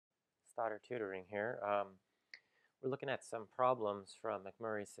Stoddard Tutoring here. We're looking at some problems from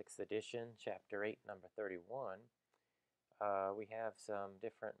McMurray 6th edition, Chapter 8, number 31. We have some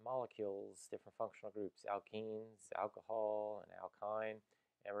different molecules, different functional groups, alkenes, alcohol, and alkyne,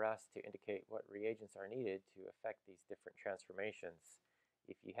 and we're asked to indicate what reagents are needed to affect these different transformations.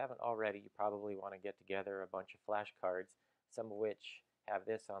 If you haven't already, you probably want to get together a bunch of flashcards, some of which have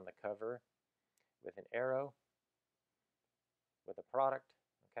this on the cover with an arrow, with a product.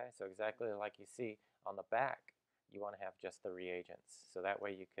 Okay, so exactly like you see on the back, you want to have just the reagents. So that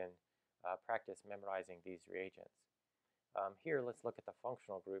way you can practice memorizing these reagents. Here, let's look at the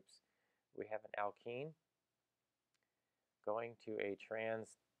functional groups. We have an alkene going to a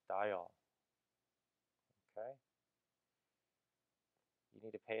trans diol. Okay. You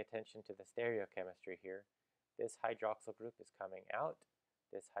need to pay attention to the stereochemistry here. This hydroxyl group is coming out.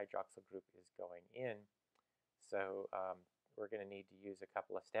 This hydroxyl group is going in. So we're going to need to use a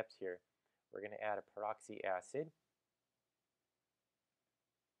couple of steps here. We're going to add a peroxy acid.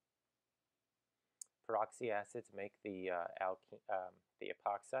 Peroxy acids make the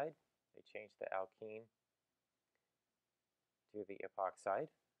epoxide. They change the alkene to the epoxide.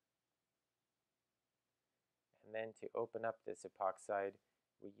 And then to open up this epoxide,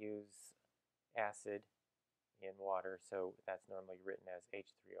 we use acid in water, so that's normally written as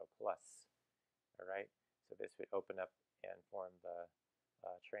H3O+. All right, so this would open up and form the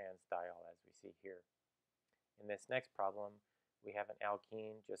trans diol as we see here. In this next problem, we have an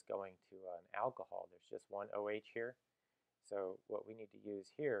alkene just going to an alcohol. There's just one OH here. So what we need to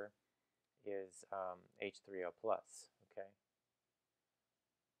use here is H3O+, okay?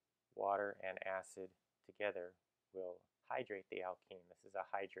 Water and acid together will hydrate the alkene. This is a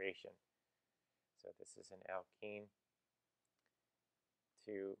hydration. So this is an alkene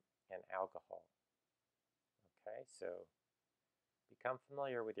to an alcohol. Okay, so become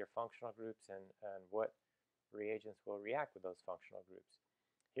familiar with your functional groups and what reagents will react with those functional groups.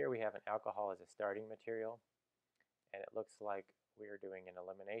 Here we have an alcohol as a starting material, and it looks like we are doing an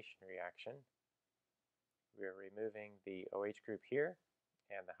elimination reaction. We are removing the OH group here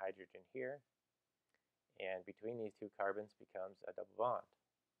and the hydrogen here, and between these two carbons becomes a double bond.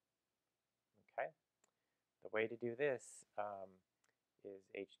 Okay, the way to do this is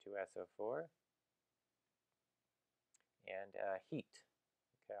H2SO4 and heat.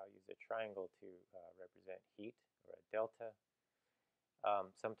 Okay, I'll use a triangle to represent heat, or a delta.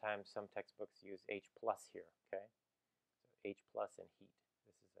 Sometimes some textbooks use H plus here, okay? So H plus and heat.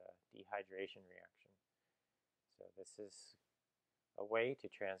 This is a dehydration reaction. So this is a way to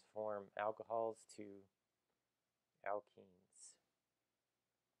transform alcohols to alkenes.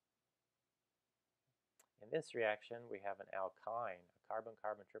 In this reaction, we have an alkyne, a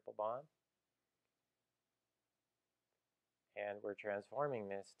carbon-carbon triple bond. And we're transforming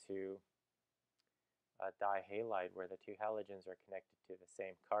this to a dihalide where the two halogens are connected to the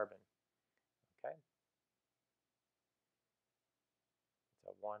same carbon. Okay? It's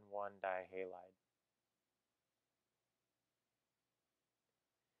a 1,1 dihalide.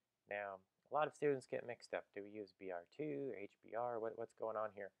 Now, a lot of students get mixed up. Do we use Br2, HBr? What's going on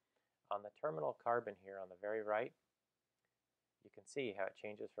here? On the terminal carbon here on the very right, you can see how it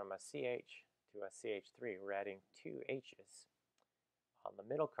changes from a CH to a CH3. We're adding two H's. On the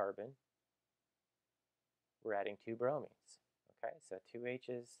middle carbon, we're adding two bromines. Okay, so two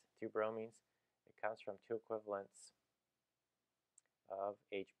H's, two bromines. It comes from two equivalents of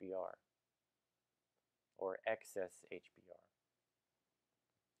HBr, or excess HBr.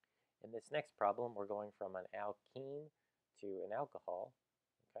 In this next problem, we're going from an alkene to an alcohol.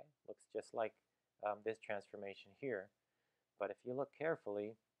 Okay, looks just like this transformation here. But if you look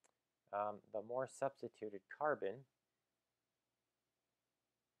carefully, the more substituted carbon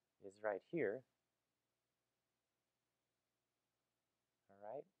is right here. All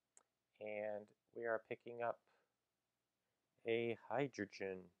right, and we are picking up a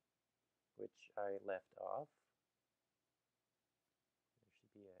hydrogen, which I left off. There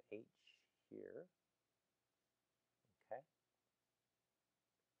should be a H here. Okay,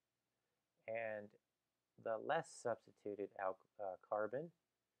 and the less substituted carbon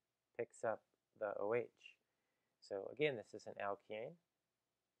picks up the OH. So again, this is an alkene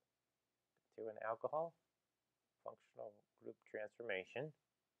to an alcohol, functional group transformation.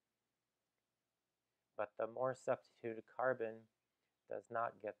 But the more substituted carbon does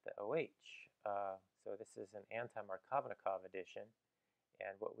not get the OH. So this is an anti-Markovnikov addition.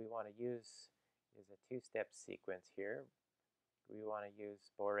 And what we want to use is a two-step sequence here. We want to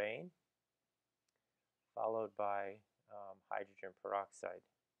use borane followed by hydrogen peroxide.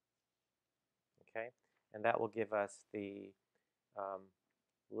 Okay, and that will give us the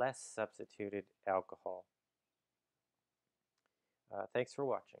less substituted alcohol. Thanks for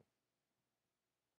watching.